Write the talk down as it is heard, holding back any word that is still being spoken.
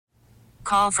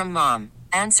Call from mom.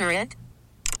 Answer it.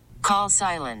 Call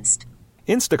silenced.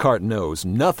 Instacart knows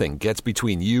nothing gets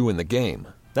between you and the game.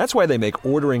 That's why they make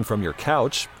ordering from your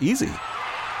couch easy.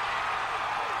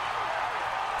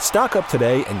 Stock up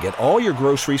today and get all your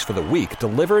groceries for the week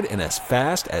delivered in as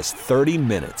fast as 30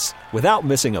 minutes without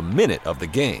missing a minute of the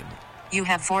game. You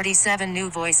have 47 new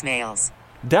voicemails.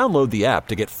 Download the app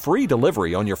to get free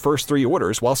delivery on your first 3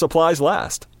 orders while supplies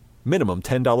last. Minimum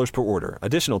 $10 per order.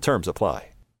 Additional terms apply.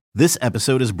 This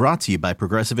episode is brought to you by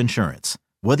Progressive Insurance.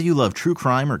 Whether you love true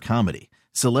crime or comedy,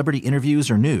 celebrity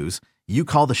interviews or news, you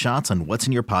call the shots on what's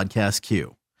in your podcast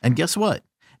queue. And guess what?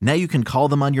 Now you can call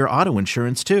them on your auto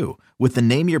insurance too with the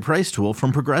Name Your Price tool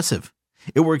from Progressive.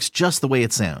 It works just the way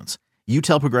it sounds. You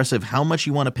tell Progressive how much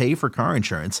you want to pay for car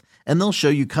insurance, and they'll show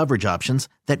you coverage options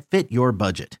that fit your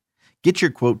budget. Get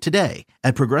your quote today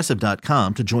at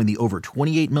Progressive.com to join the over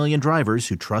 28 million drivers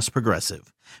who trust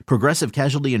Progressive. Progressive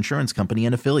Casualty Insurance Company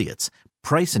and Affiliates.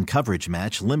 Price and coverage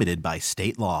match limited by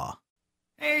state law.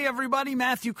 Hey, everybody.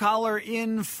 Matthew Coller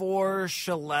in for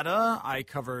Sheletta. I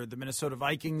cover the Minnesota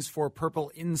Vikings for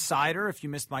Purple Insider. If you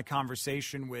missed my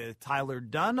conversation with Tyler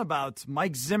Dunn about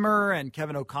Mike Zimmer and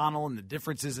Kevin O'Connell and the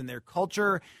differences in their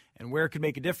culture and where it could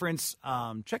make a difference,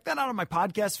 check that out on my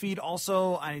podcast feed.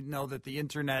 Also, I know that the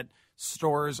internet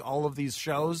stores all of these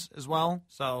shows as well.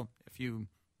 So if you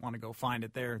want to go find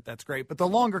it there, that's great. But the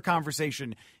longer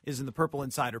conversation is in the Purple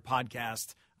Insider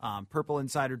podcast.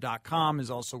 PurpleInsider.com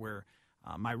is also where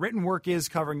my written work is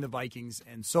covering the Vikings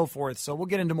and so forth. So we'll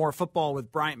get into more football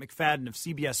with Bryant McFadden of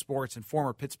CBS Sports and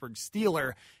former Pittsburgh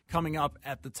Steeler coming up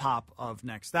at the top of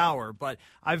next hour. But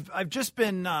I've just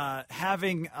been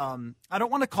having I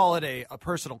don't want to call it a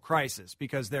personal crisis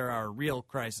because there are real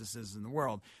crises in the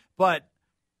world, but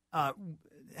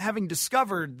having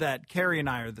discovered that Carrie and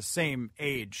I are the same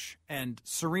age and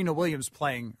Serena Williams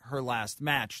playing her last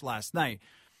match last night,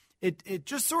 it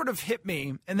just sort of hit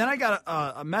me. And then I got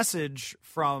a message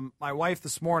from my wife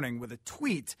this morning with a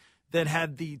tweet that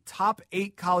had the top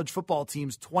 8 college football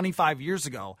teams 25 years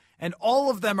ago, and all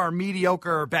of them are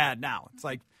mediocre or bad now. It's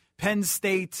like Penn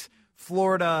State,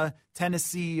 Florida,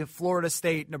 Tennessee, Florida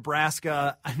State,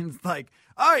 Nebraska. I'm like,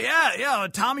 oh, yeah,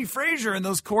 Tommy Frazier and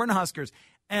those Cornhuskers.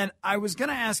 And I was going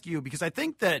to ask you, because I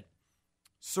think that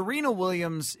Serena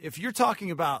Williams, if you're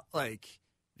talking about like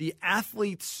the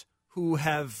athletes who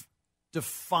have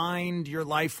defined your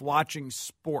life watching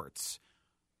sports,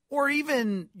 or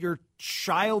even your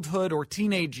childhood or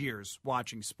teenage years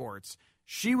watching sports,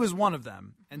 she was one of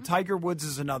them. And Tiger Woods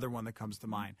is another one that comes to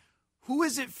mind. Who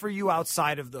is it for you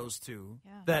outside of those two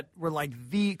that were like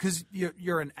because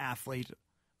you're an athlete,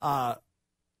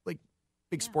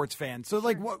 big sports fan. So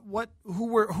like who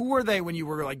were they when you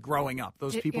were like growing up?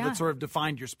 Those people that sort of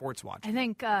defined your sports watching. I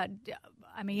think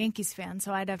I'm a Yankees fan,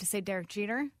 so I'd have to say Derek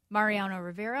Jeter, Mariano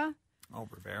Rivera. Oh,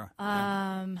 Rivera.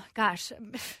 Gosh,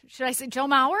 should I say Joe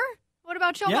Mauer? What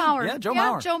about Joe Mauer? Yeah, Joe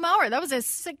Mauer. Joe Mauer. That was a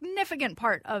significant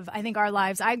part of, I think, our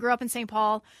lives. I grew up in St.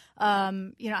 Paul.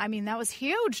 That was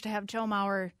huge to have Joe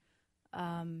Mauer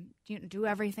do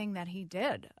everything that he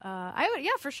did.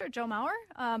 For sure, Joe Mauer.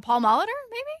 Paul Molitor,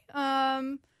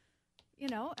 maybe?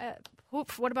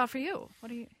 What about for you? What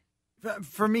do you...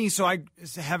 For me, so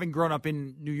having grown up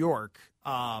in New York,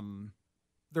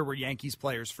 there were Yankees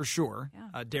players for sure.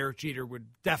 Yeah. Derek Jeter would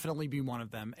definitely be one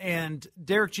of them. And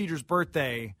Derek Jeter's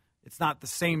birthday, it's not the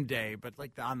same day, but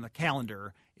like on the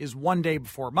calendar, is one day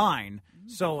before mine. Mm-hmm.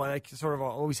 So I sort of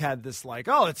always had this like,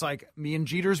 it's like me and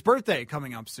Jeter's birthday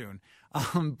coming up soon.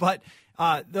 But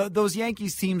those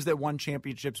Yankees teams that won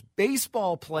championships,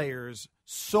 baseball players,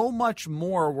 so much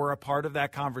more were a part of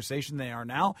that conversation than they are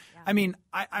now. Yeah. I mean,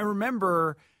 I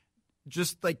remember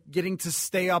just like getting to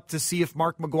stay up to see if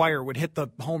Mark McGwire would hit the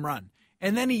home run.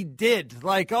 And then he did.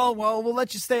 Like, we'll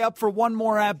let you stay up for one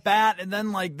more at bat. And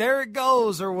then like, there it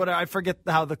goes or whatever. I forget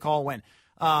how the call went.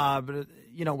 But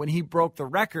when he broke the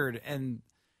record, and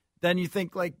then you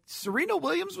think like Serena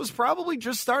Williams was probably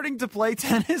just starting to play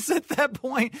tennis at that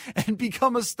point and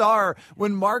become a star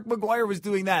when Mark McGwire was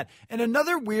doing that. And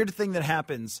another weird thing that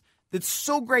happens that's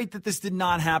so great that this did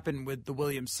not happen with the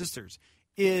Williams sisters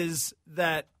is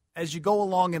that as you go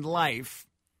along in life,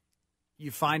 you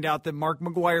find out that Mark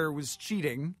McGwire was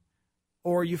cheating,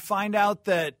 or you find out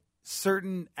that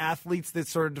certain athletes that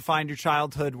sort of defined your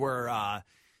childhood were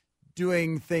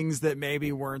doing things that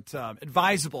maybe weren't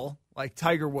advisable, like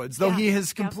Tiger Woods, though he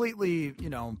has completely,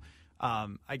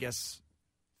 I guess,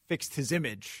 fixed his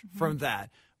image from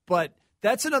that. But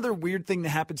that's another weird thing that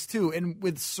happens too. And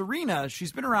with Serena,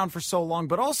 she's been around for so long,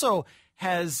 but also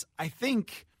has, I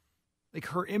think, like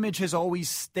her image has always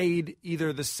stayed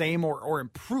either the same or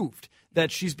improved, that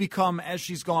she's become, as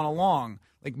she's gone along,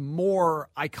 like more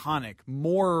iconic,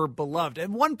 more beloved. At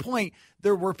one point,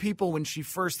 there were people when she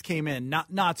first came in,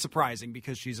 not surprising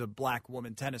because she's a black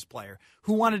woman tennis player,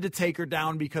 who wanted to take her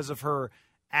down because of her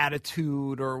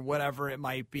attitude or whatever it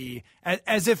might be,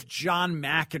 as if John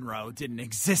McEnroe didn't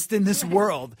exist in this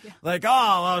world. Yeah. Like,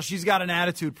 oh, well, she's got an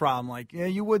attitude problem. Like, yeah,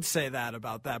 you would say that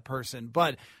about that person.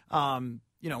 But,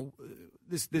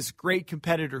 this great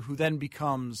competitor who then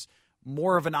becomes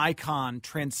more of an icon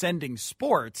transcending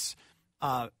sports,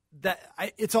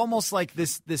 it's almost like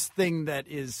this thing that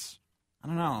is, I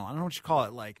don't know what you call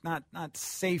it, like not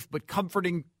safe, but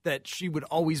comforting, that she would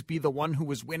always be the one who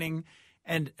was winning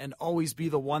and always be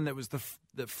the one that was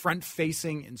the front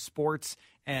facing in sports.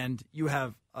 And you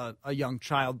have a young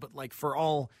child, but like for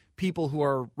all people who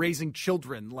are raising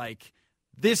children, like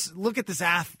this, look at this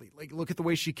athlete, like look at the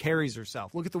way she carries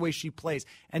herself, look at the way she plays.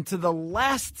 And to the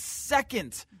last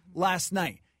second last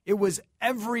night, it was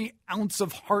every ounce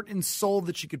of heart and soul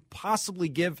that she could possibly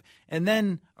give. And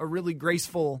then a really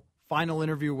graceful final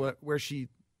interview where she,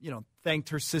 thanked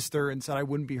her sister and said, I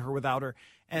wouldn't be her without her.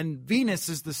 And Venus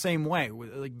is the same way,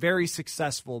 like very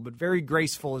successful, but very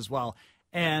graceful as well.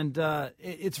 And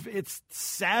it's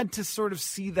sad to sort of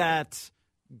see that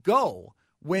go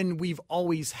when we've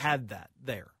always had that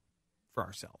there for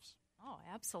ourselves. Oh,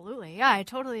 absolutely. Yeah, I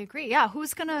totally agree. Yeah,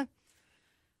 who's gonna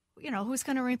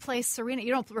replace Serena?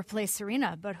 You don't replace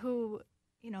Serena, but who's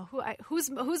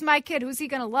my kid? Who's he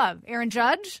gonna love? Aaron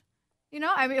Judge? He's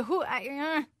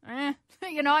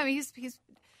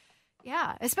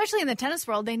yeah, especially in the tennis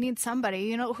world, they need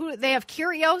somebody. Who they have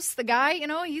Kyrgios, the guy.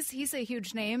 He's a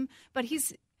huge name, but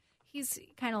he's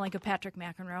kind of like a Patrick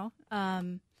McEnroe.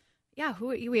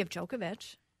 We have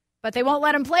Djokovic, but they won't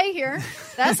let him play here.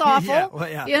 That's awful.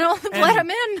 Let him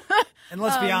in. And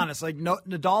let's be honest, like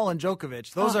Nadal and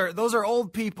Djokovic, those are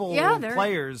old people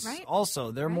players. Right?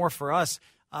 Also, they're more for us.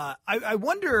 I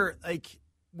wonder, like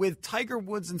with Tiger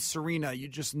Woods and Serena, you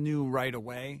just knew right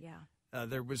away. Yeah.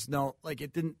 There was no,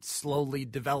 it didn't slowly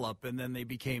develop and then they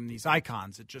became these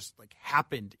icons. It just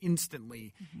happened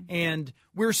instantly. Mm-hmm. And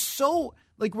we're so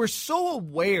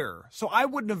aware. So I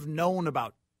wouldn't have known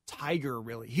about Tiger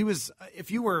really. He was,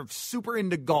 if you were super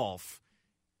into golf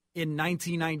in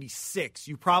 1996,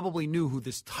 you probably knew who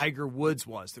this Tiger Woods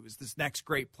was. That was this next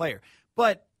great player.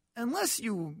 But unless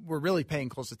you were really paying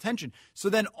close attention. So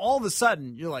then all of a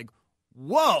sudden you're like,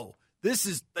 whoa, this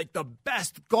is like the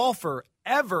best golfer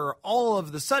ever. All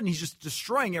of a sudden, he's just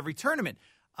destroying every tournament.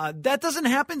 That doesn't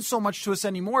happen so much to us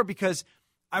anymore because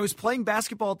I was playing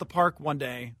basketball at the park one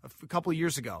day a couple of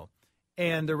years ago,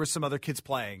 and there were some other kids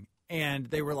playing, and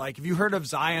they were like, have you heard of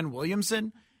Zion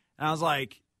Williamson? And I was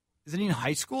like, isn't he in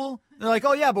high school? And they're like,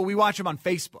 oh, yeah, but we watch him on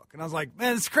Facebook. And I was like,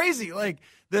 man, it's crazy. Like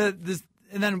and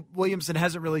then Williamson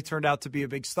hasn't really turned out to be a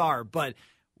big star, but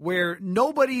where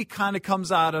nobody kind of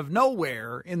comes out of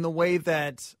nowhere in the way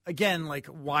that, again, like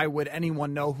why would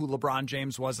anyone know who LeBron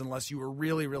James was unless you were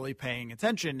really, really paying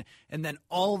attention? And then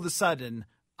all of a sudden,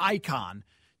 icon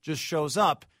just shows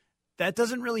up. That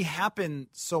doesn't really happen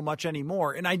so much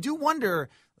anymore. And I do wonder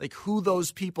who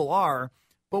those people are,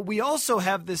 but we also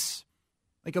have this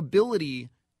ability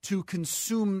to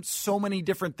consume so many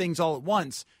different things all at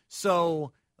once.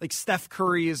 So Steph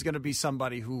Curry is going to be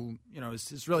somebody who,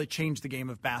 has really changed the game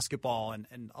of basketball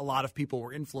and a lot of people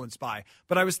were influenced by.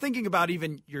 But I was thinking about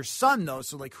even your son, though.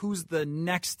 So, who's the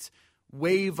next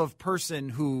wave of person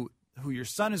who your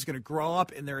son is going to grow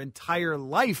up in their entire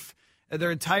life, their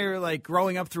entire,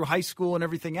 growing up through high school and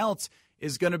everything else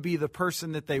is going to be the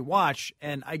person that they watch.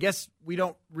 And I guess we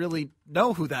don't really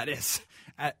know who that is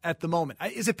at the moment.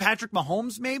 Is it Patrick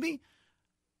Mahomes, maybe?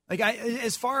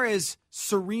 As far as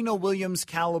Serena Williams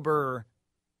caliber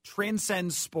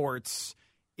transcends sports,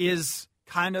 is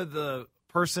kind of the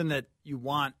person that you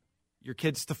want your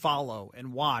kids to follow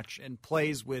and watch and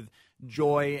plays with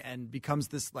joy and becomes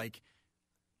this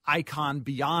icon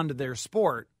beyond their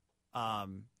sport.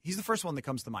 He's the first one that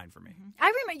comes to mind for me. I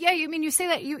remember. Yeah, you say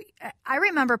that. I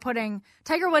remember putting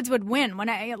Tiger Woods would win when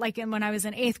I was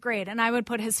in 8th grade, and I would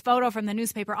put his photo from the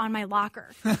newspaper on my locker.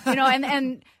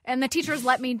 And the teachers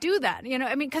let me do that.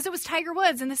 Because it was Tiger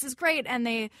Woods, and this is great. And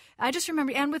I just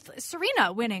remember, and with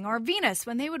Serena winning or Venus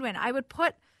when they would win, I would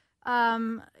put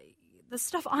the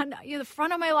stuff on the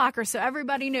front of my locker so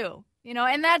everybody knew.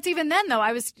 And that's even then, though,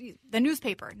 I was the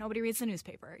newspaper. Nobody reads the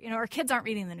newspaper, or kids aren't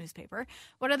reading the newspaper.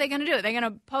 What are they going to do? Are they going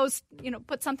to post,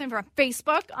 put something from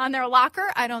Facebook on their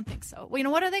locker? I don't think so.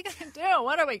 Well, what are they going to do?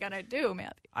 What are we going to do,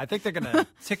 Matthew? I think they're going to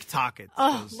TikTok it.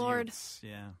 Oh, Lord.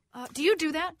 Yeah. Do you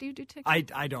do that? Do you do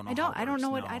TikTok? I don't know. I don't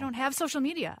know what. I don't have social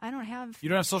media. I don't have. You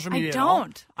don't have social media I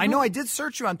don't. I know I did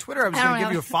search you on Twitter. I was going to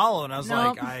give you a follow, and I was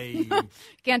like, I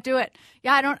can't do it.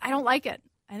 Yeah, I don't like it.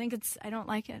 I don't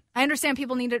like it. I understand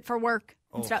people need it for work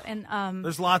and stuff. And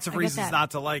there's lots of reasons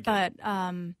not to like it. But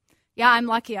yeah, I'm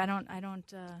lucky. I don't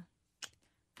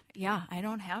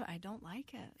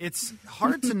like it. It's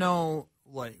hard to know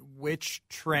like which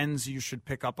trends you should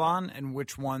pick up on and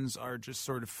which ones are just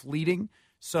sort of fleeting.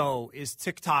 So is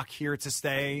TikTok here to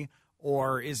stay,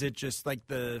 or is it just like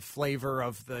the flavor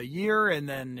of the year and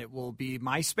then it will be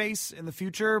MySpace in the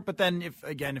future? But then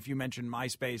if you mention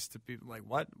MySpace to people like,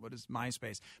 what is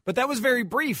MySpace? But that was very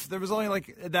brief. There was only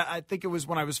like that. I think it was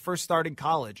when I was first starting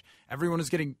college, everyone was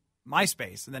getting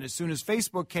MySpace. And then as soon as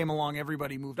Facebook came along,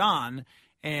 everybody moved on.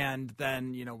 And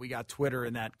then, we got Twitter,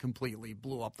 and that completely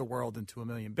blew up the world into a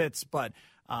million bits. But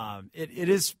it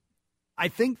is, I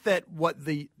think that what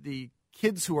the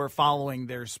kids who are following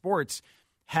their sports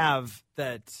have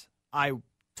that I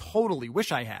totally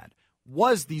wish I had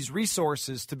was these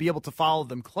resources to be able to follow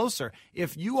them closer.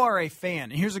 If you are a fan,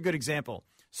 and here's a good example.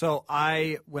 So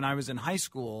when I was in high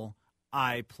school,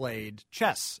 I played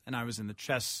chess, and I was in the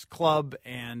chess club,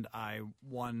 and I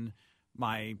won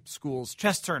my school's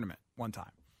chess tournament one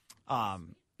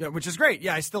time, which is great.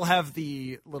 Yeah, I still have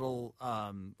the little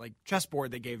like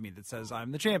chessboard they gave me that says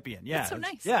I'm the champion. Yeah, that's so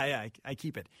nice. Yeah, I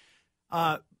keep it.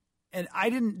 And I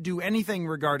didn't do anything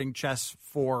regarding chess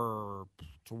for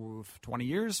 20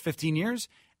 years, 15 years,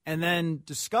 and then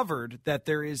discovered that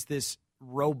there is this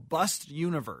robust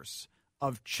universe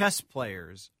of chess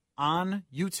players on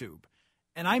YouTube.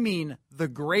 And I mean the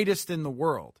greatest in the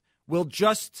world will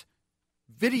just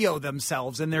video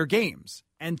themselves in their games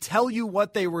and tell you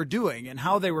what they were doing and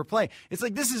how they were playing. It's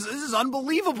like, this is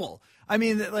unbelievable. I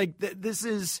mean, like this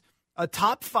is a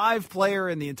top 5 player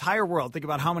in the entire world. Think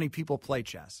about how many people play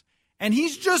chess. And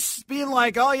he's just being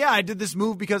like, oh, yeah, I did this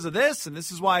move because of this, and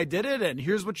this is why I did it, and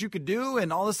here's what you could do,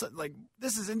 and all this. Like,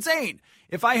 this is insane.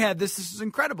 If I had this is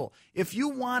incredible. If you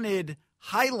wanted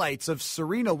highlights of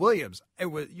Serena Williams,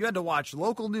 you had to watch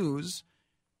local news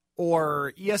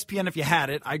or ESPN if you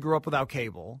had it. I grew up without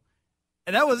cable.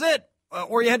 And that was it.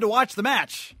 Or you had to watch the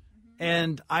match.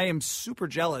 And I am super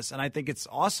jealous, and I think it's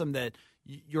awesome that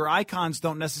your icons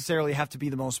don't necessarily have to be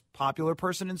the most popular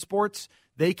person in sports.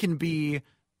 They can be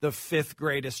the 5th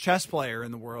greatest chess player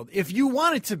in the world if you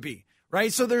want it to be,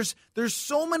 right? So there's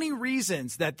so many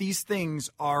reasons that these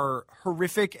things are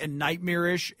horrific and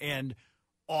nightmarish and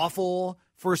awful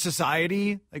for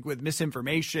society, like with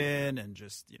misinformation and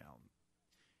just,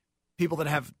 people that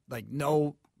have like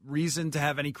no reason to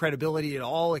have any credibility at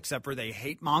all except for they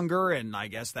hate monger, and I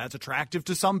guess that's attractive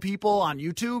to some people on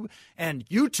YouTube, and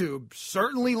YouTube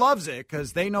certainly loves it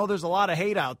because they know there's a lot of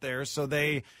hate out there, so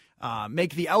they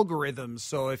make the algorithms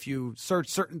so if you search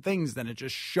certain things then it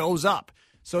just shows up.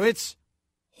 So it's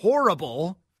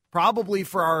horrible probably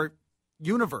for our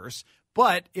universe,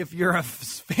 but if you're a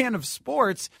fan of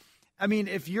sports, I mean,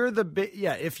 if you're the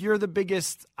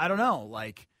biggest, I don't know,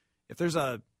 like if there's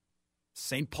a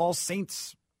St. Paul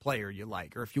Saints player you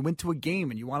like, or if you went to a game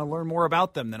and you want to learn more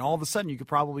about them, then all of a sudden you could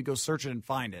probably go search it and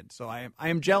find it. So I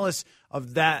am jealous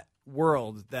of that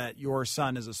world that your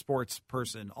son as a sports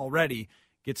person already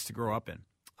gets to grow up in.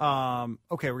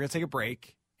 Okay, we're going to take a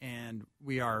break, and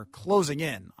we are closing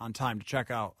in on time to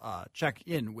check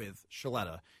in with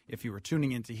Sheletta. If you were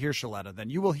tuning in to hear Sheletta,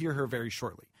 then you will hear her very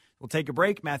shortly. We'll take a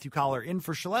break. Matthew Coller in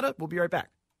for Sheletta. We'll be right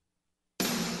back.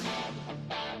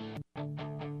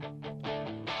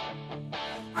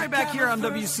 All right, back here on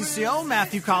WCCO,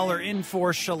 Matthew Coller in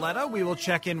for Sheletta. We will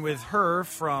check in with her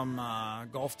from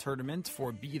golf tournament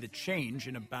for Be the Change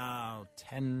in about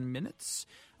 10 minutes.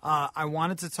 I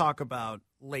wanted to talk about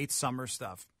late summer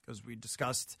stuff because we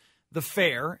discussed the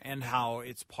fair and how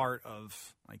it's part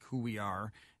of like who we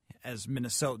are as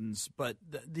Minnesotans. But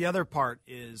the other part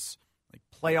is like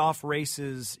playoff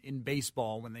races in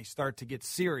baseball when they start to get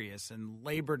serious, and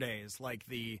Labor Day is like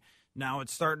now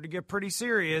it's starting to get pretty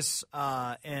serious.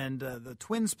 And the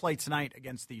Twins play tonight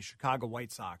against the Chicago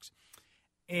White Sox.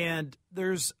 And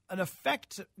there's an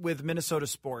effect with Minnesota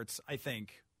sports, I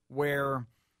think, where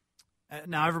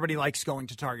now everybody likes going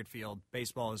to Target Field.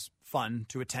 Baseball is fun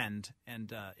to attend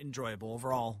and enjoyable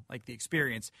overall, like the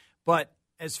experience. But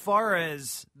as far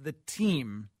as the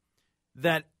team,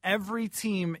 that every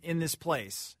team in this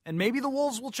place, and maybe the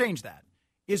Wolves will change that,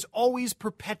 is always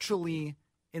perpetually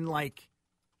in like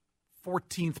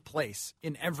 14th place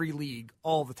in every league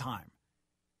all the time.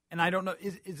 And I don't know,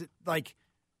 is it like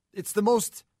it's the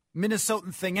most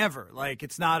Minnesotan thing ever? Like,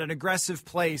 it's not an aggressive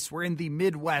place. We're in the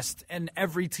Midwest, and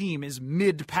every team is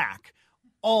mid-pack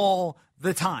all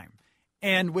the time.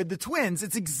 And with the Twins,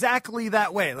 it's exactly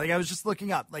that way. Like, I was just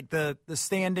looking up, like, the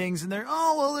standings, and they're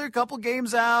a couple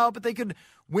games out, but they could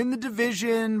win the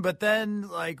division, but then,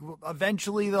 like,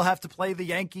 eventually they'll have to play the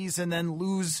Yankees and then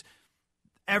lose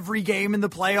every game in the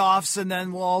playoffs, and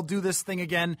then we'll all do this thing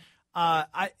again.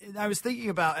 I was thinking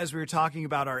about, as we were talking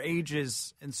about our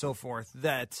ages and so forth,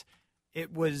 that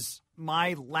it was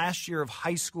my last year of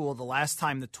high school, the last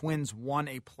time the Twins won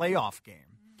a playoff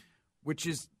game, which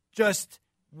is just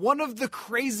one of the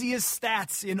craziest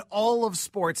stats in all of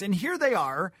sports. And here they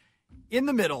are in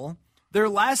the middle. Their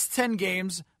last 10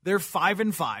 games, they're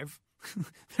 5-5.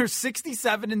 They're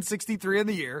 67-63 in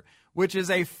the year, which is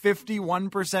a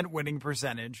 51% winning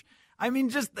percentage. I mean,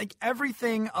 just like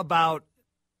everything about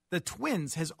the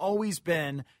Twins has always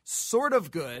been sort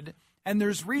of good. And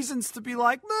there's reasons to be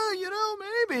like, well,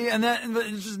 maybe. And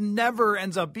it just never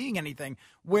ends up being anything.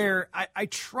 Where I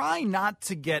try not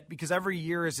to get, because every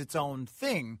year is its own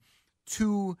thing,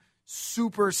 too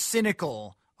super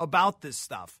cynical about this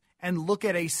stuff and look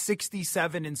at a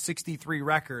 67-63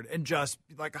 record and just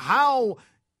be like, how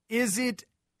is it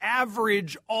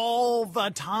average all the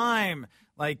time?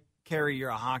 Like, Carrie, you're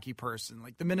a hockey person,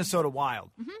 like the Minnesota Wild.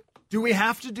 Mm-hmm. Do we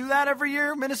have to do that every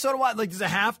year, Minnesota Wild? Like, does it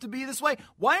have to be this way?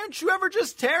 Why aren't you ever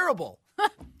just terrible?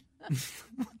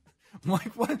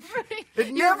 Like, what?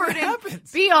 It never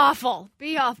happens. Be awful.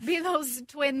 Be off. Be those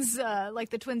Twins, like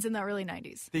the Twins in the early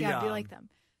 90s. Be like them.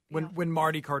 When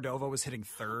Marty Cordova was hitting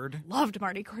third. Loved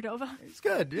Marty Cordova. He's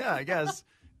good, yeah, I guess.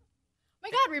 My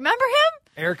God, remember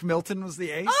him? Eric Milton was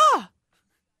the ace. Oh,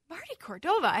 Marty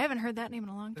Cordova. I haven't heard that name in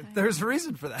a long time. There's a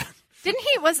reason for that. Didn't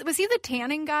he? Was he the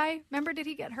tanning guy? Remember, did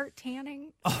he get hurt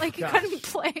tanning? Like, he couldn't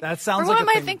play. That sounds or like what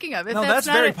am I thinking of? No, that's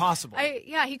very possible.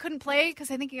 He couldn't play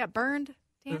because I think he got burned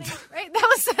tanning. Right?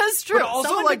 That's true. But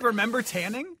also, remember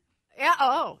tanning? Yeah.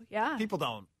 Oh, yeah. People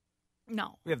don't.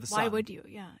 No. We have the sun. Why would you?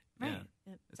 Yeah. Right.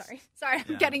 Yeah. Sorry.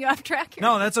 I'm getting you off track here.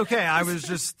 No, that's okay. I was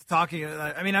just talking.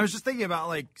 I was just thinking about,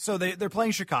 like, so they're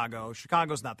playing Chicago.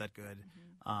 Chicago's not that good.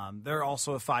 Mm-hmm. They're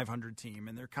also a 500 team,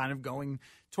 and they're kind of going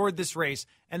toward this race.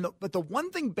 But the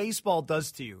one thing baseball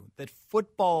does to you that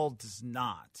football does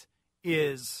not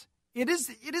is it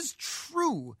is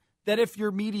true that if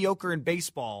you're mediocre in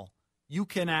baseball, you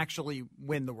can actually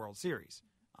win the World Series.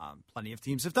 Plenty of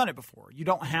teams have done it before. You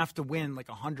don't have to win like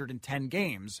 110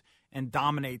 games and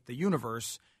dominate the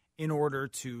universe in order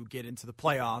to get into the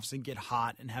playoffs and get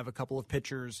hot and have a couple of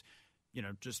pitchers,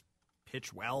 just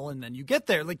pitch well, and then you get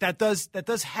there. Like, that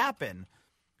does happen,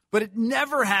 but it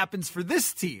never happens for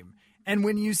this team. And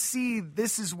when you see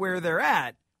this is where they're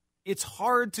at, it's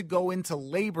hard to go into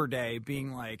Labor Day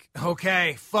being like,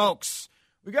 okay, folks,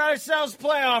 we got ourselves a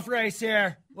playoff race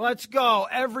here. Let's go.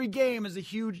 Every game is a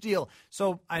huge deal.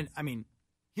 So, I mean,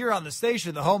 here on the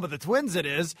station, the home of the Twins it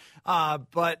is.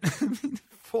 But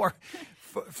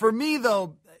for me,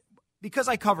 though, because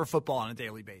I cover football on a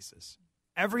daily basis,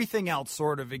 everything else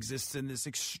sort of exists in this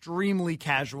extremely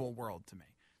casual world to me.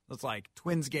 It's like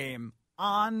Twins game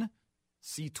on,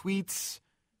 see tweets.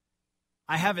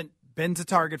 I haven't been to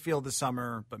Target Field this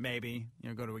summer, but maybe,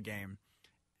 go to a game.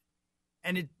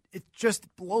 And it just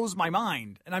blows my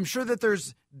mind. And I'm sure that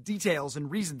there's details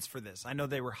and reasons for this. I know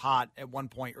they were hot at one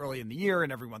point early in the year,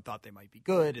 and everyone thought they might be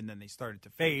good, and then they started to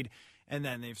fade, and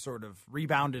then they've sort of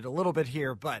rebounded a little bit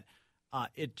here. But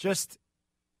it just –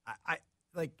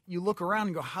 like, you look around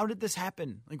and go, how did this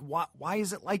happen? Like, why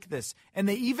is it like this? And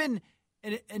they even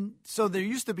and so there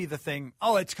used to be the thing,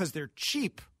 it's because they're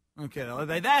cheap. Okay,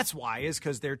 that's why, is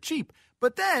because they're cheap.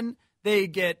 But then they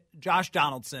get Josh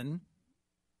Donaldson,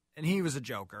 and he was a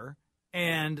joker.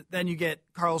 And then you get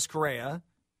Carlos Correa,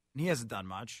 and he hasn't done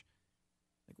much.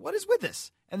 Like, what is with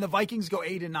this? And the Vikings go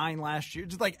 8-9 last year.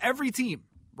 Just like every team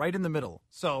right in the middle.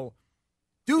 So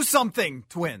do something,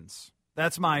 Twins.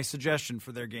 That's my suggestion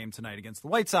for their game tonight against the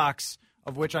White Sox,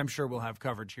 of which I'm sure we'll have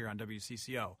coverage here on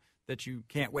WCCO that you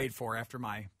can't wait for after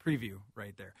my preview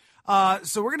right there.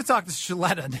 So we're going to talk to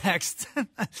Sheletta next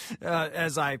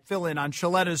as I fill in on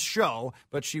Sheletta's show,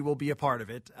 but she will be a part of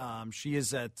it. She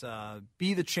is at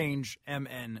Be The Change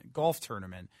MN golf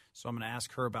tournament, so I'm going to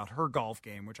ask her about her golf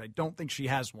game, which I don't think she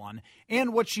has one,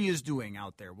 and what she is doing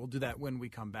out there. We'll do that when we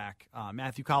come back.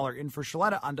 Matthew Coller in for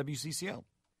Sheletta on WCCO.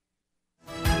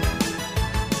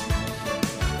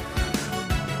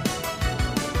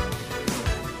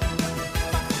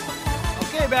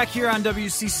 Back here on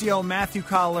WCCO, Matthew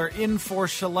Coller in for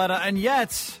Sheletta, and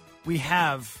yet we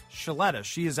have Sheletta.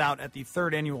 She is out at the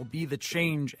 3rd annual Be The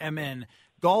Change MN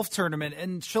golf tournament.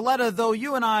 And Sheletta, though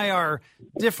you and I are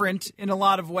different in a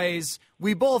lot of ways,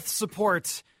 we both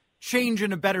support change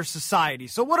in a better society.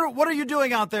 So what are you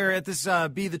doing out there at this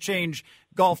Be The Change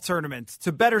golf tournament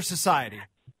to better society?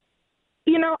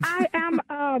 I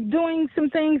am doing some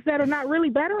things that are not really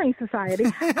bettering society.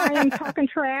 I am talking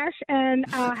trash and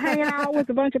hanging out with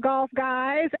a bunch of golf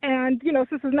guys. And,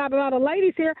 since there's not a lot of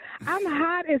ladies here, I'm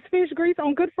hot as fish grease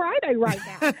on Good Friday right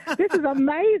now. This is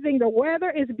amazing. The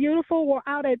weather is beautiful. We're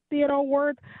out at Theodore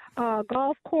Wirth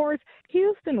golf course.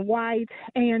 Houston White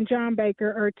and John Baker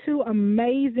are two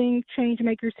amazing change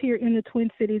makers here in the Twin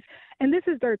Cities. And this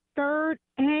is their third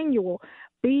annual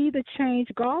Be the Change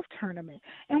golf tournament.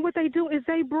 And what they do is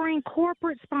they bring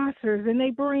corporate sponsors and they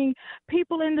bring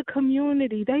people in the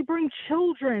community. They bring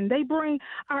children. They bring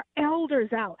our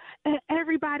elders out. And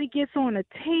everybody gets on a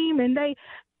team and they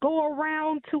go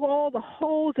around to all the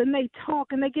holes and they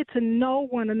talk and they get to know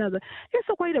one another. It's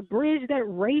a way to bridge that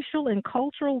racial and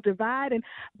cultural divide and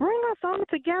bring us all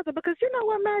together because you know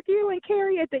what, Matthew and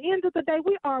Carrie, at the end of the day,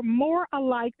 we are more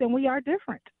alike than we are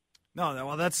different. No,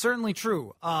 well, that's certainly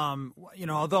true.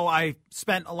 Although I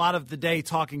spent a lot of the day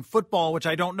talking football, which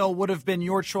I don't know would have been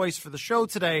your choice for the show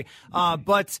today,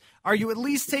 but are you at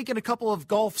least taking a couple of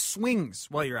golf swings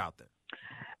while you're out there?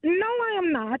 No, I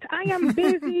am not. I am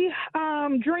busy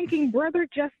drinking Brother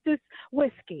Justice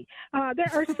whiskey. There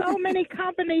are so many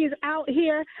companies out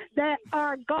here that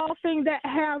are golfing, that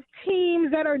have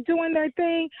teams that are doing their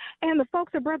thing, and the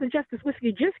folks at Brother Justice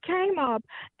whiskey just came up,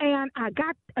 and I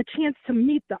got a chance to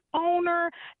meet the owner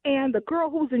and the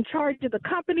girl who's in charge of the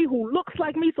company who looks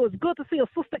like me, so it's good to see a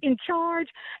sister in charge.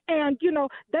 And,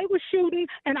 they were shooting,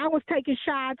 and I was taking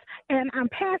shots, and I'm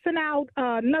passing out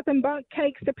nothing but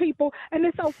cakes to people, and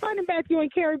it's so funny, Matthew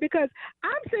and Carrie, because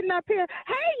I'm sitting up here,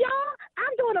 hey, y'all,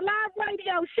 I'm doing a live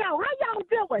radio show. How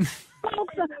y'all doing?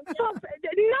 folks, no,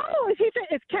 he said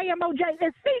it's KMOJ,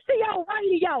 it's CCO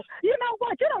radio. You know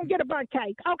what? You don't get a butt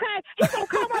cake, okay? He's going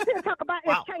to come up here and talk about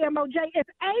it's KMOJ. It's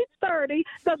 8:30,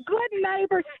 the Good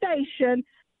Neighbor station.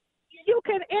 You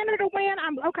can enter to win.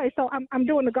 I'm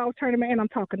doing the golf tournament and I'm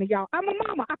talking to y'all. I'm a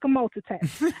mama. I can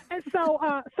multitask. And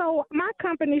so my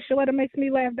company,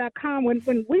 ShelettaMakesMeLaugh.com,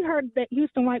 when we heard that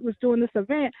Houston White was doing this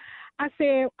event, I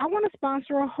said, I want to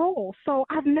sponsor a hole. So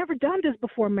I've never done this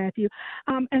before, Matthew.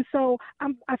 And so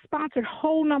I sponsored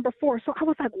hole number 4. So I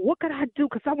was like, what could I do?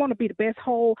 Because I want to be the best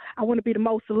hole. I want to be the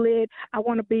most lit. I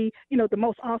want to be, the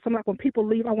most awesome. Like when people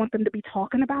leave, I want them to be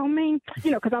talking about me,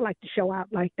 because I like to show out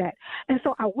like that. And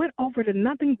so I went over to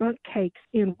Nothing But Cakes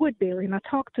in Woodbury, and I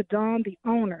talked to Dawn, the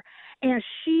owner, and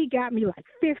she got me like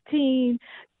 15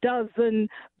 dozen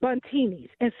buntinis.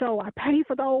 And so I paid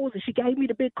for those, and she gave me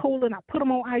the big cooler, and I put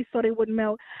them on ice so they wouldn't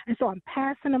melt. And so I'm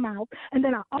passing them out. And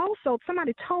then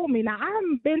somebody told me, now I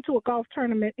haven't been to a golf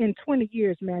tournament in 20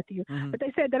 years, Matthew, but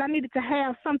they said that I needed to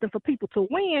have something for people to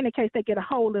win in case they get a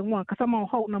hole in one, because I'm on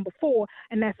hole number 4,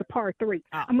 and that's a par 3.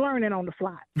 I'm learning on the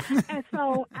fly. And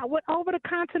so I went over to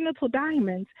Continental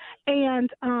Diamonds and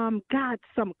got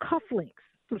some cufflinks.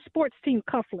 Some sports team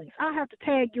cufflinks. I'll have to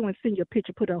tag you and send you a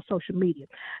picture, put it on social media.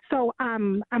 So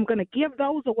I'm going to give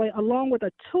those away along with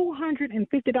a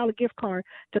 $250 gift card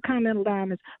to Continental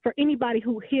Diamonds for anybody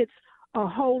who hits a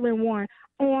hole in one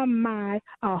on my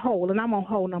hole, and I'm on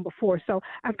hole number 4. So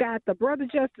I've got the Brother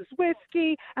Justice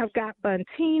whiskey, I've got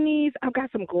buntinis, I've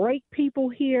got some great people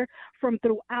here from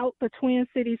throughout the Twin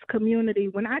Cities community.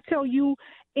 When I tell you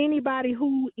everybody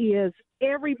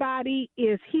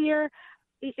is here,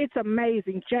 it's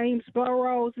amazing. James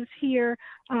Burrows is here.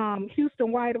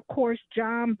 Houston White, of course,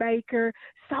 John Baker.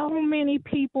 So many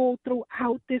people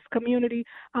throughout this community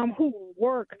who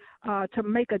work to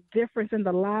make a difference in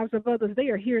the lives of others. They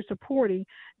are here supporting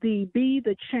the Be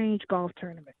the Change golf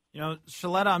tournament.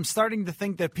 Sheletta, I'm starting to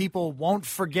think that people won't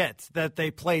forget that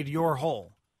they played your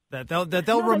hole, that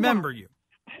they'll remember you.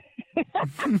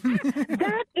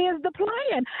 That is the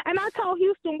plan. And I told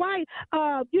Houston White,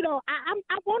 I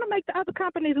want to make the other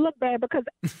companies look bad because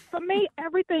for me,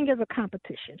 everything is a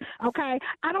competition. Okay.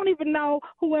 I don't even know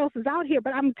who else is out here,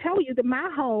 but I'm telling you that my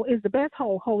hole is the best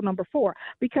hole number 4,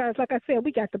 because like I said,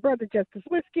 we got the Brother Justice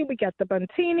whiskey, we got the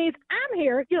buntinis. I'm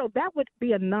here, that would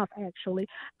be enough actually.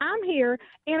 I'm here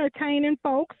entertaining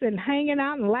folks and hanging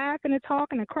out and laughing and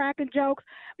talking and cracking jokes,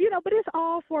 but it's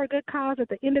all for a good cause. At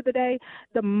the end of the day,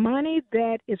 the money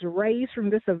that is raised from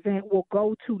this event will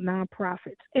go to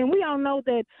nonprofits. And we all know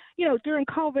that, during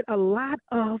COVID, a lot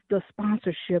of the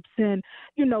sponsorships and,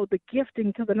 the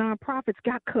gifting to the nonprofits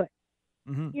got cut.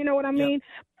 Mm-hmm. You know what I mean? Yep.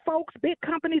 Folks, big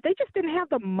companies, they just didn't have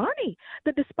the money,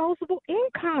 the disposable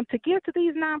income to give to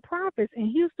these nonprofits.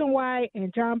 And Houston White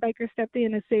and John Baker stepped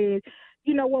in and said,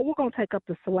 you know what, we're going to take up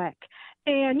the slack.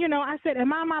 And, I said,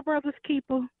 am I my brother's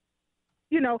keeper?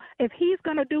 if he's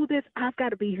going to do this, I've got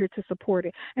to be here to support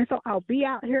it. And so I'll be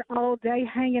out here all day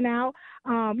hanging out,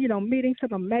 meeting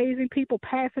some amazing people,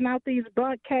 passing out these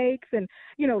bundt cakes and,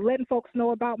 letting folks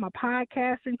know about my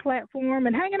podcasting platform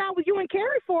and hanging out with you and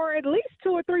Carrie for at least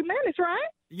 2 or 3 minutes, right?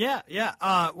 Yeah.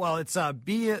 Well, it's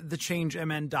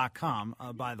bethechangemn.com,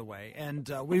 by the way.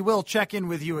 And we will check in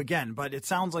with you again, but it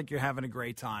sounds like you're having a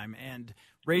great time and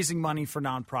raising money for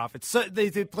nonprofits. So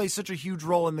they play such a huge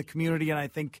role in the community, and I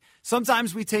think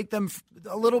sometimes we take them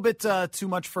a little bit too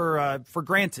much for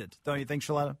granted, don't you think,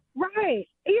 Sheletta? Right.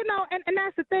 And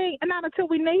that's the thing. And not until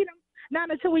we need them. Not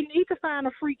until we need to find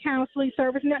a free counseling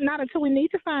service. Not until we need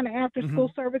to find an after-school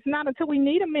service. Not until we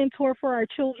need a mentor for our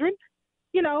children.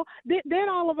 Then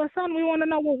all of a sudden we want to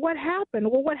know, well, what happened?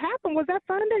 Well, what happened was that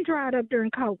funding dried up during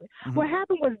COVID. What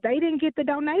happened was they didn't get the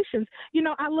donations.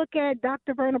 I look at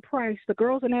Dr. Verna Price, the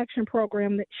Girls in Action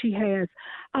program that she has.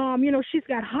 She's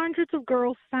got hundreds of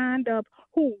girls signed up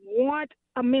who want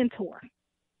a mentor.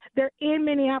 They're in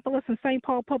Minneapolis and St.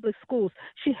 Paul Public Schools.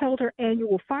 She held her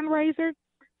annual fundraiser.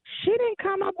 She didn't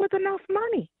come up with enough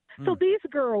money. So these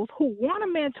girls who want a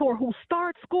mentor, who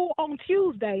start school on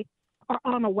Tuesday, are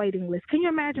on a waiting list. Can you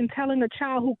imagine telling a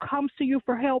child who comes to you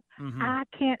for help, I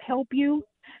can't help you?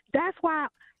 That's why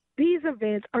these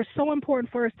events are so important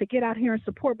for us to get out here and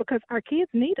support, because our kids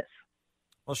need us.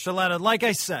 Well, Sheletta, like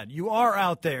I said, you are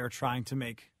out there trying to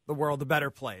make the world a better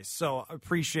place. So I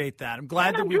appreciate that. I'm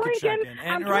glad that we could check in.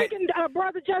 I'm drinking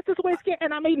Brother Justice whiskey,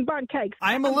 and I'm eating bundt cakes.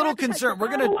 I'm a little concerned. We're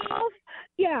going to...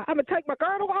 Yeah, I'm going to take my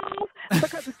girdle off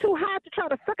because it's too hot to try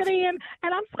to suck it in,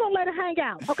 and I'm just going to let it hang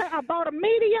out. Okay, I bought a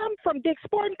medium from Dick's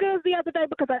Sporting Goods the other day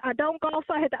because I don't golf,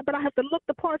 so but I have to look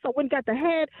the parts. I went and got the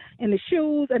hat and the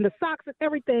shoes and the socks and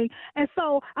everything, and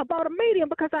so I bought a medium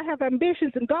because I have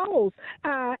ambitions and goals.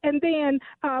 And then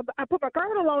I put my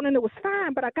girdle on, and it was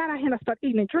fine, but I got out here and I started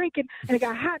eating and drinking, and it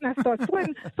got hot, and I started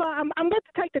sweating, so I'm going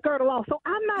to take the girdle off. So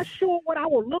I'm not sure what I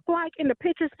will look like in the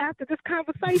pictures after this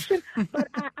conversation, but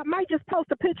I might just post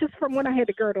the pictures from when I had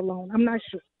the girdle on. I'm not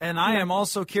sure. And I am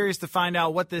also curious to find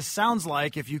out what this sounds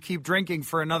like if you keep drinking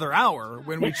for another hour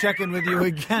when we check in with you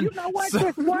again. You know what?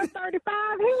 This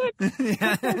 135 hit.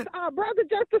 Yeah. This, Brother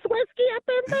Justice whiskey up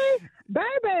in me,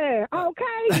 baby.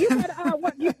 Okay, you better.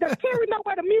 Does Carrie know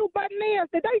where the mute button is?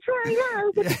 Did they train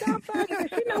her with the dump button? Does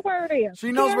she know where it is?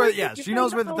 She knows where. Yeah, she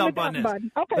knows where the dump button is.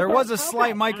 Okay, there was a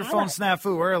slight microphone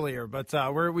snafu earlier, but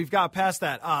we've got past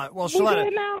that. Well, Sheletta,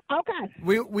 okay.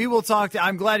 We will talk to.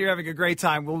 I'm glad you're having a great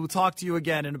time. We'll talk to you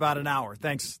again in about an hour.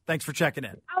 Thanks for checking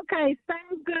in. Okay,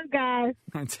 sounds good, guys.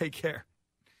 Take care.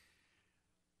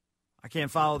 I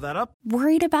can't follow that up.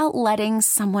 Worried about letting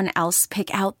someone else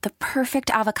pick out the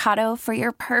perfect avocado for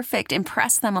your perfect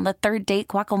impress them on the third date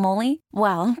guacamole?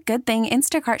 Well, good thing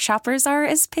Instacart shoppers are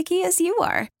as picky as you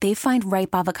are. They find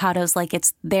ripe avocados like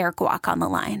it's their guac on the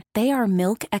line. They are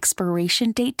milk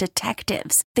expiration date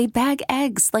detectives. They bag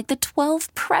eggs like the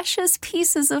 12 precious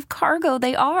pieces of cargo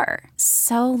they are.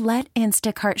 So let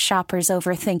Instacart shoppers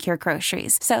overthink your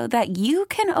groceries so that you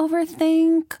can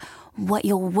overthink what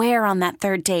you'll wear on that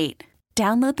third date.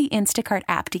 Download the Instacart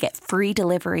app to get free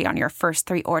delivery on your first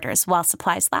 3 orders while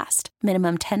supplies last.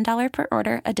 Minimum $10 per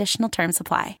order. Additional terms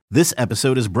apply. This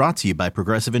episode is brought to you by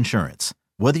Progressive Insurance.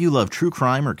 Whether you love true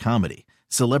crime or comedy,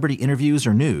 celebrity interviews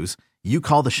or news, you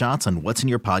call the shots on what's in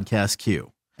your podcast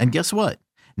queue. And guess what?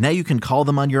 Now you can call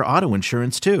them on your auto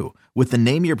insurance too with the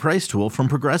Name Your Price tool from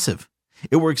Progressive.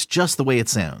 It works just the way it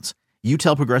sounds. You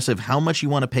tell Progressive how much you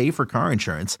want to pay for car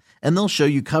insurance, and they'll show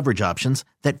you coverage options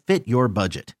that fit your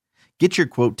budget. Get your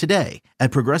quote today at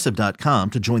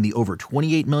Progressive.com to join the over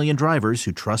 28 million drivers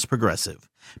who trust Progressive.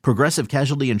 Progressive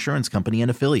Casualty Insurance Company and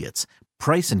Affiliates.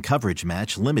 Price and coverage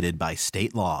match limited by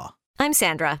state law. I'm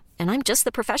Sandra, and I'm just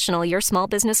the professional your small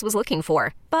business was looking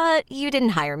for. But you didn't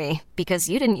hire me because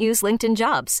you didn't use LinkedIn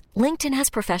Jobs. LinkedIn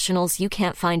has professionals you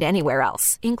can't find anywhere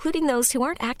else, including those who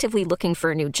aren't actively looking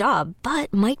for a new job,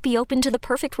 but might be open to the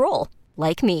perfect role,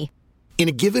 like me. In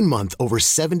a given month, over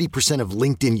 70% of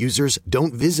LinkedIn users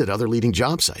don't visit other leading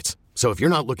job sites. So if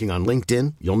you're not looking on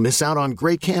LinkedIn, you'll miss out on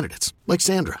great candidates like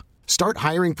Sandra. Start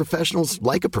hiring professionals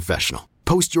like a professional.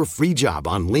 Post your free job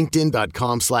on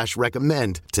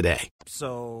linkedin.com/recommend today.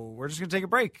 So we're just going to take a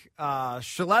break.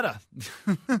 Sheletta.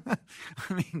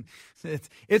 I mean,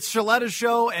 it's Sheletta's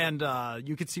show, and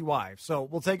you can see why. So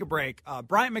we'll take a break.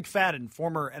 Bryant McFadden,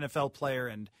 former NFL player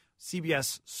and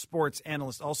CBS sports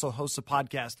analyst, also hosts a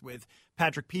podcast with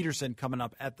Patrick Peterson coming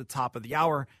up at the top of the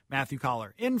hour. Matthew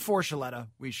Coller in for Sheletta.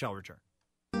 We shall return.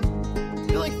 I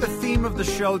feel like the theme of the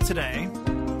show today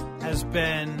has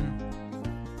been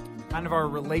kind of our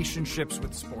relationships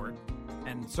with sport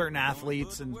and certain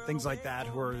athletes and things like that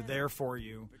who are there for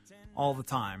you all the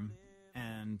time.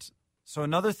 And so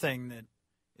another thing that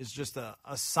is just a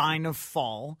sign of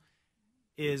fall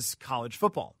is college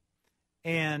football.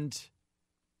 And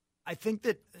I think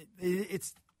that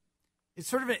it's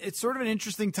sort of an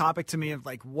interesting topic to me of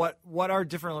like what our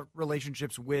different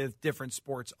relationships with different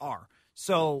sports are.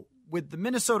 So with the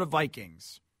Minnesota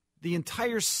Vikings, the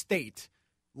entire state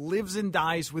lives and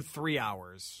dies with 3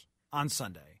 hours on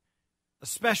Sunday,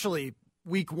 especially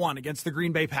week 1 against the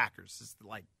Green Bay Packers. It's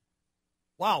like,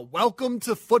 wow, welcome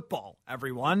to football,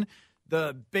 everyone.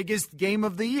 The biggest game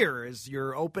of the year is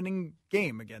your opening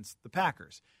game against the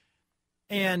Packers.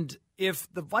 And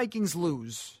if the Vikings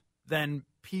lose, then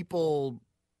people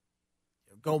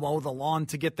go mow the lawn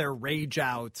to get their rage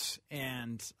out.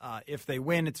 And if they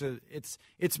win,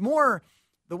 it's more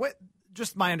the way,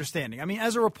 just my understanding. I mean,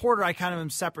 as a reporter, I kind of am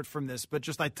separate from this, but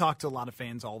just I talk to a lot of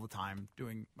fans all the time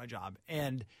doing my job.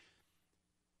 And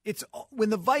it's when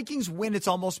the Vikings win, it's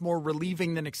almost more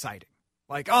relieving than exciting.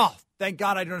 Like, oh, thank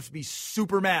God I don't have to be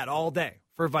super mad all day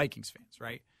for Vikings fans,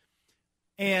 right?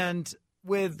 And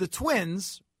with the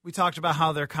Twins, we talked about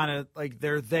how they're kind of like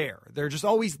they're there. They're just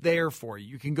always there for you.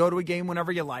 You can go to a game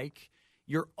whenever you like.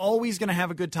 You're always going to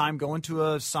have a good time going to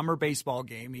a summer baseball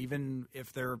game, even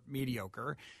if they're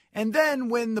mediocre. And then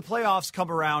when the playoffs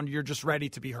come around, you're just ready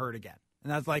to be hurt again.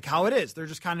 And that's like how it is. They're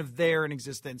just kind of there in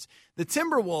existence. The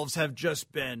Timberwolves have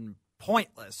just been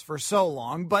pointless for so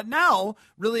long, but now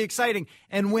really exciting.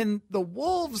 And when the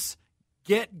Wolves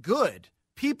get good,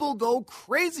 people go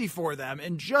crazy for them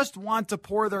and just want to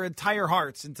pour their entire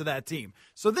hearts into that team.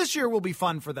 So this year will be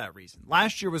fun for that reason.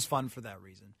 Last year was fun for that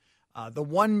reason. The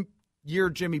 1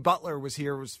 year Jimmy Butler was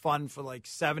here was fun for like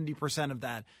 70% of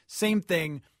that. Same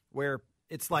thing where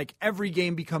it's like every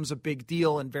game becomes a big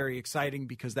deal and very exciting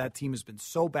because that team has been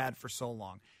so bad for so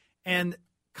long. And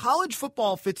college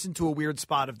football fits into a weird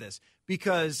spot of this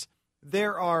because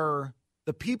there are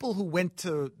the people who went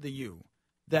to the U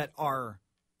that are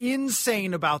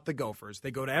insane about the Gophers.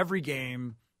 They go to every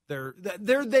game. They're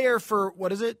there for,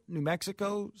 what is it, New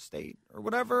Mexico State or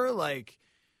whatever? Like,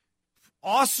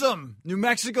 awesome New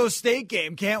Mexico State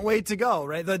game. Can't wait to go,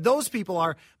 right? Those people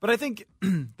are, but I think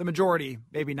the majority,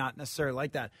 maybe not necessarily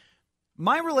like that.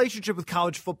 My relationship with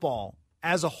college football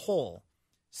as a whole,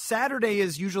 Saturday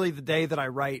is usually the day that I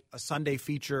write a Sunday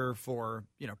feature for,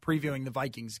 previewing the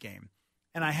Vikings game.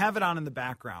 And I have it on in the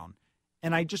background.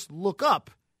 And I just look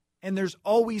up, and there's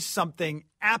always something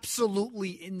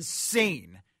absolutely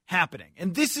insane happening.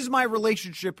 And this is my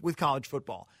relationship with college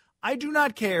football. I do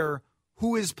not care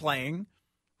who is playing,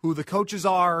 who the coaches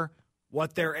are,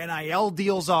 what their NIL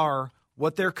deals are,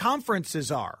 what their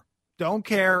conferences are. Don't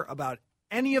care about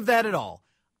any of that at all.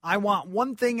 I want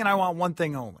one thing, and I want one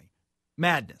thing only.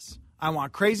 Madness. I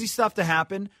want crazy stuff to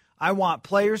happen. I want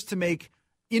players to make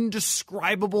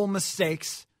indescribable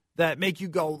mistakes that make you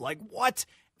go like, what?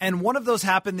 And one of those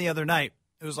happened the other night.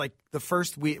 It was like the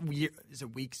first week, is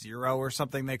it week 0 or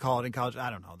something they call it in college? I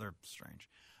don't know. They're strange.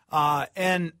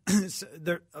 And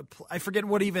I forget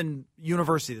what even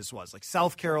university this was, like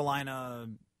South Carolina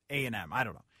A&M. I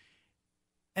don't know.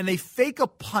 And they fake a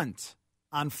punt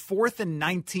on 4th and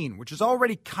 19, which is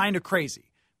already kind of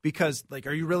crazy because, like,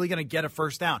 are you really going to get a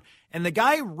first down? And the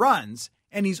guy runs,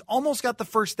 and he's almost got the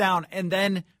first down, and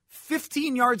then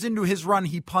 15 yards into his run,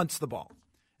 he punts the ball.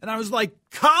 And I was like,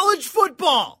 college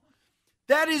football!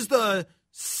 That is the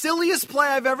silliest play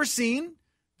I've ever seen.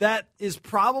 That is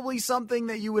probably something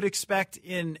that you would expect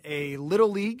in a little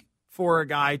league for a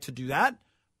guy to do that.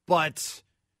 But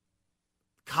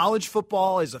college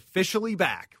football is officially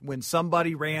back when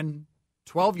somebody ran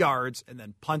 12 yards and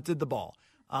then punted the ball.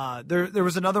 There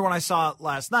was another one I saw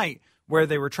last night where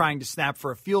they were trying to snap for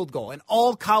a field goal. And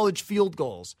all college field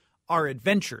goals are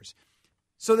adventures.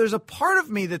 So there's a part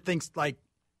of me that thinks like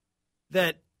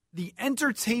that the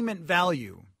entertainment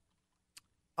value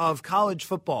of college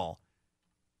football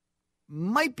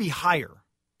might be higher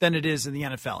than it is in the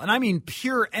NFL. And I mean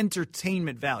pure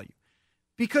entertainment value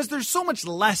because there's so much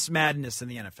less madness in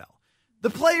the NFL. The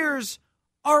players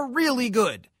are really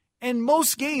good, and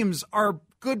most games are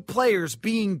good players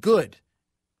being good,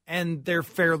 and they're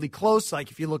fairly close. Like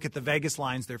if you look at the Vegas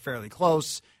lines, they're fairly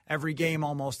close. Every game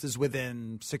almost is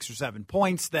within 6 or 7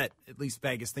 points that at least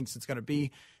Vegas thinks it's going to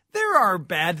be. There are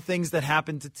bad things that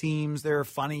happen to teams. There are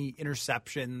funny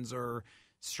interceptions or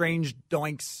strange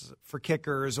doinks for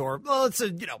kickers, or, well, it's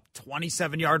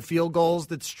 27-yard field goals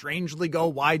that strangely go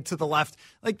wide to the left.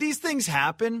 Like these things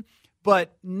happen,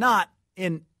 but not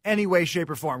in any way, shape,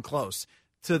 or form close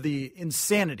to the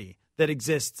insanity that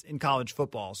exists in college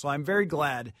football. So I'm very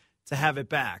glad to have it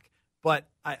back. But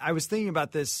I was thinking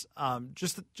about this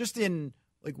just in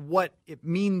like what it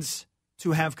means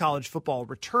to have college football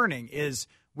returning is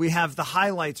we have the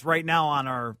highlights right now on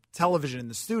our television in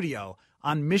the studio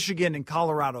on Michigan and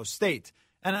Colorado State.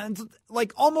 And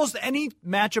like almost any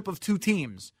matchup of two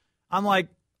teams, I'm like,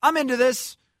 I'm into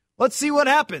this. Let's see what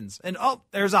happens. And,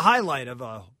 there's a highlight of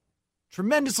a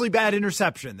tremendously bad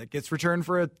interception that gets returned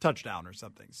for a touchdown or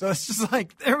something. So it's just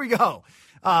like, there we go.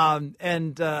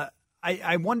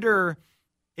 I wonder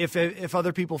if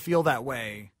other people feel that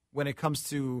way when it comes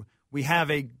to, we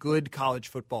have a good college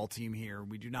football team here.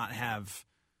 We do not have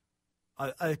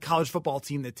a college football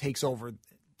team that takes over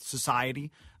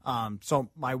society. So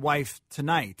my wife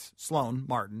tonight, Sloan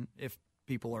Martin, if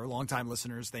people are longtime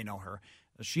listeners, they know her.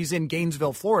 She's in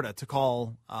Gainesville, Florida, to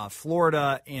call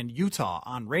Florida and Utah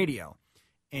on radio.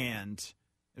 And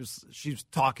she's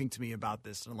talking to me about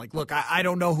this. And I'm like, look, I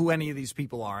don't know who any of these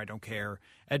people are. I don't care.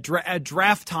 At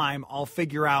draft time, I'll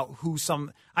figure out who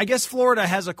I guess Florida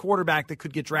has a quarterback that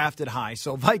could get drafted high.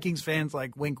 So Vikings fans,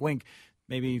 like, wink, wink,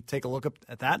 maybe take a look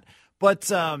at that. But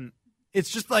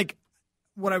it's just like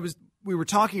we were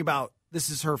talking about, this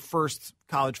is her first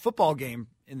college football game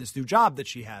in this new job that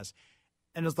she has.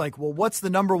 And it's like, well, what's the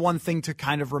number one thing to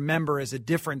kind of remember as a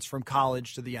difference from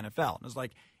college to the NFL? And it's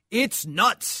like, it's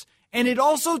nuts. And it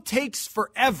also takes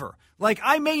forever. Like,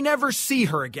 I may never see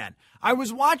her again. I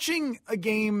was watching a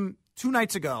game 2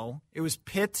 nights ago. It was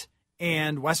Pitt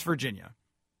and West Virginia.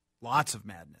 Lots of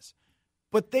madness.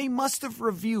 But they must have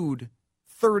reviewed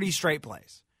 30 straight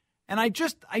plays. And I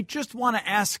just want to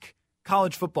ask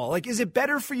college football, like, is it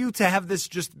better for you to have this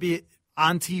just be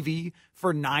on TV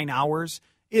for 9 hours?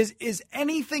 Is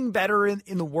anything better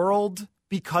in the world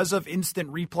because of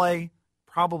instant replay?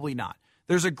 Probably not.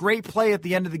 There's a great play at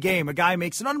the end of the game. A guy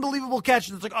makes an unbelievable catch,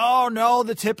 and it's like, oh, no,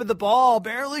 the tip of the ball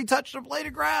barely touched a blade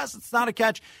of grass. It's not a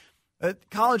catch.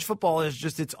 College football is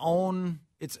just its own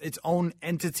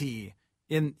entity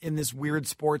in this weird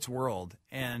sports world.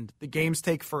 And the games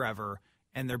take forever,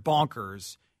 and they're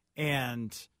bonkers.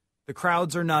 And the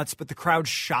crowds are nuts, but the crowd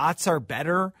shots are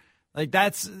better. Like,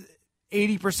 that's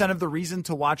 80% of the reason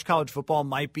to watch college football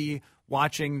might be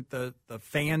watching the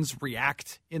fans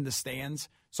react in the stands.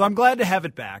 So I'm glad to have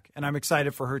it back, and I'm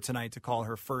excited for her tonight to call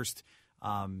her first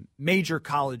major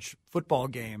college football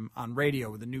game on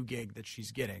radio with a new gig that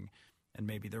she's getting. And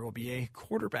maybe there will be a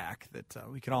quarterback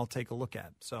that we can all take a look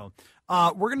at. So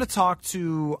we're going to talk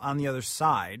to, on the other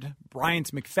side,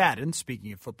 Bryant McFadden,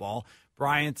 speaking of football.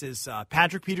 Bryant is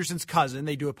Patrick Peterson's cousin.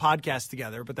 They do a podcast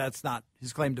together, but that's not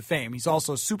his claim to fame. He's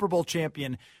also a Super Bowl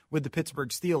champion with the Pittsburgh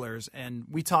Steelers, and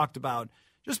we talked about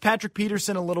just Patrick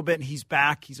Peterson a little bit, and he's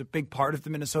back. He's a big part of the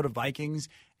Minnesota Vikings,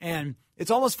 and it's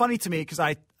almost funny to me because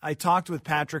I talked with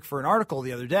Patrick for an article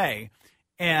the other day,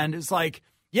 and it's like,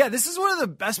 yeah, this is one of the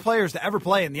best players to ever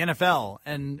play in the NFL,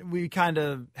 and we kind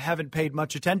of haven't paid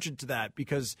much attention to that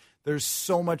because there's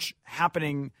so much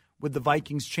happening with the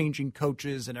Vikings changing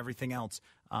coaches and everything else.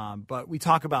 But we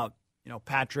talk about,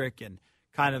 Patrick and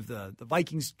kind of the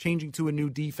Vikings changing to a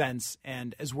new defense.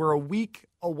 And as we're a week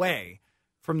away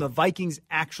from the Vikings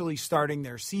actually starting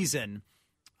their season,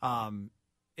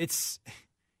 it's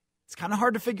kind of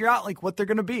hard to figure out like what they're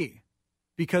going to be,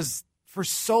 because for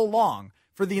so long,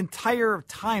 for the entire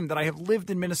time that I have lived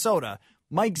in Minnesota,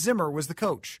 Mike Zimmer was the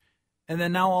coach. And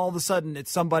then now all of a sudden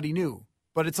it's somebody new.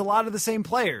 But it's a lot of the same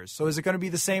players. So is it going to be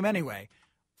the same anyway?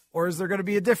 Or is there going to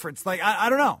be a difference? Like, I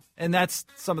don't know. And that's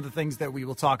some of the things that we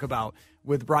will talk about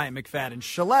with Bryant McFadden.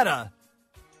 Sheletta,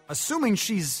 assuming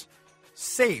she's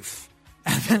safe,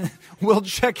 will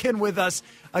check in with us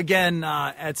again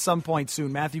at some point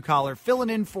soon. Matthew Coller filling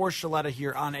in for Sheletta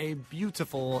here on a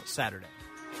beautiful Saturday.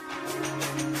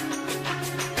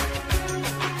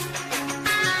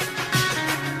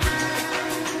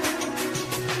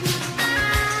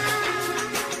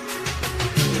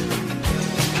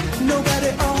 Nobody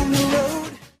on the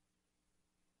road.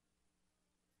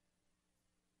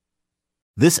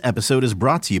 This episode is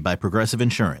brought to you by Progressive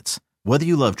Insurance. Whether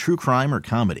you love true crime or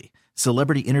comedy,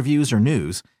 celebrity interviews or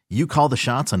news, you call the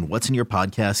shots on what's in your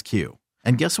podcast queue.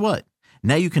 And guess what?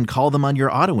 Now you can call them on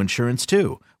your auto insurance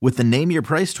too with the Name Your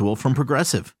Price tool from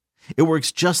Progressive. It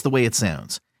works just the way it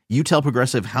sounds. You tell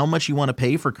Progressive how much you want to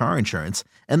pay for car insurance,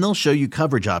 and they'll show you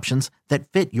coverage options that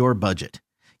fit your budget.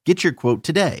 Get your quote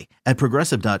today at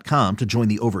Progressive.com to join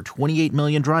the over 28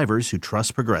 million drivers who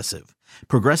trust Progressive.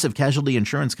 Progressive Casualty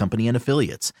Insurance Company and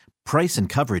Affiliates. Price and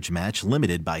coverage match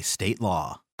limited by state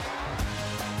law.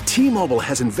 T-Mobile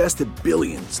has invested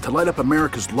billions to light up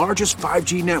America's largest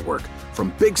 5G network,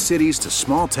 from big cities to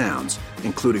small towns,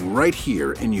 including right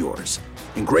here in yours.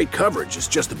 And great coverage is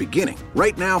just the beginning.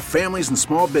 Right now, families and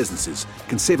small businesses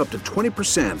can save up to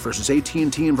 20% versus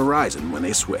AT&T and Verizon when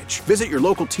they switch. Visit your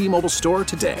local T-Mobile store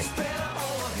today.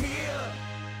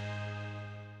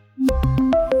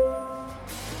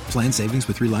 Plan savings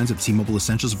with 3 lines of T-Mobile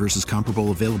Essentials versus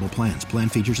comparable available plans. Plan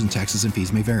features and taxes and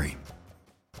fees may vary.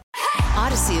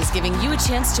 Odyssey is giving you a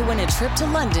chance to win a trip to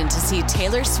London to see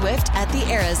Taylor Swift at the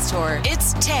Eras Tour.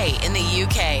 It's Tay in the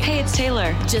UK. Hey, it's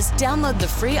Taylor. Just download the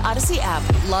free Odyssey app,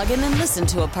 log in and listen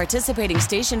to a participating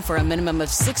station for a minimum of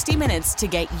 60 minutes to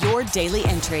get your daily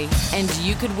entry. And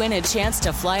you could win a chance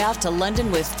to fly off to London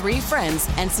with 3 friends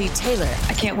and see Taylor.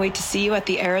 I can't wait to see you at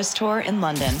the Eras Tour in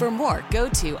London. For more, go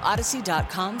to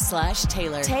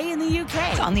odyssey.com/Taylor. Tay in the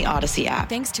UK. It's on the Odyssey app.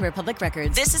 Thanks to Republic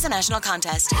Records. This is a national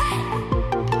contest.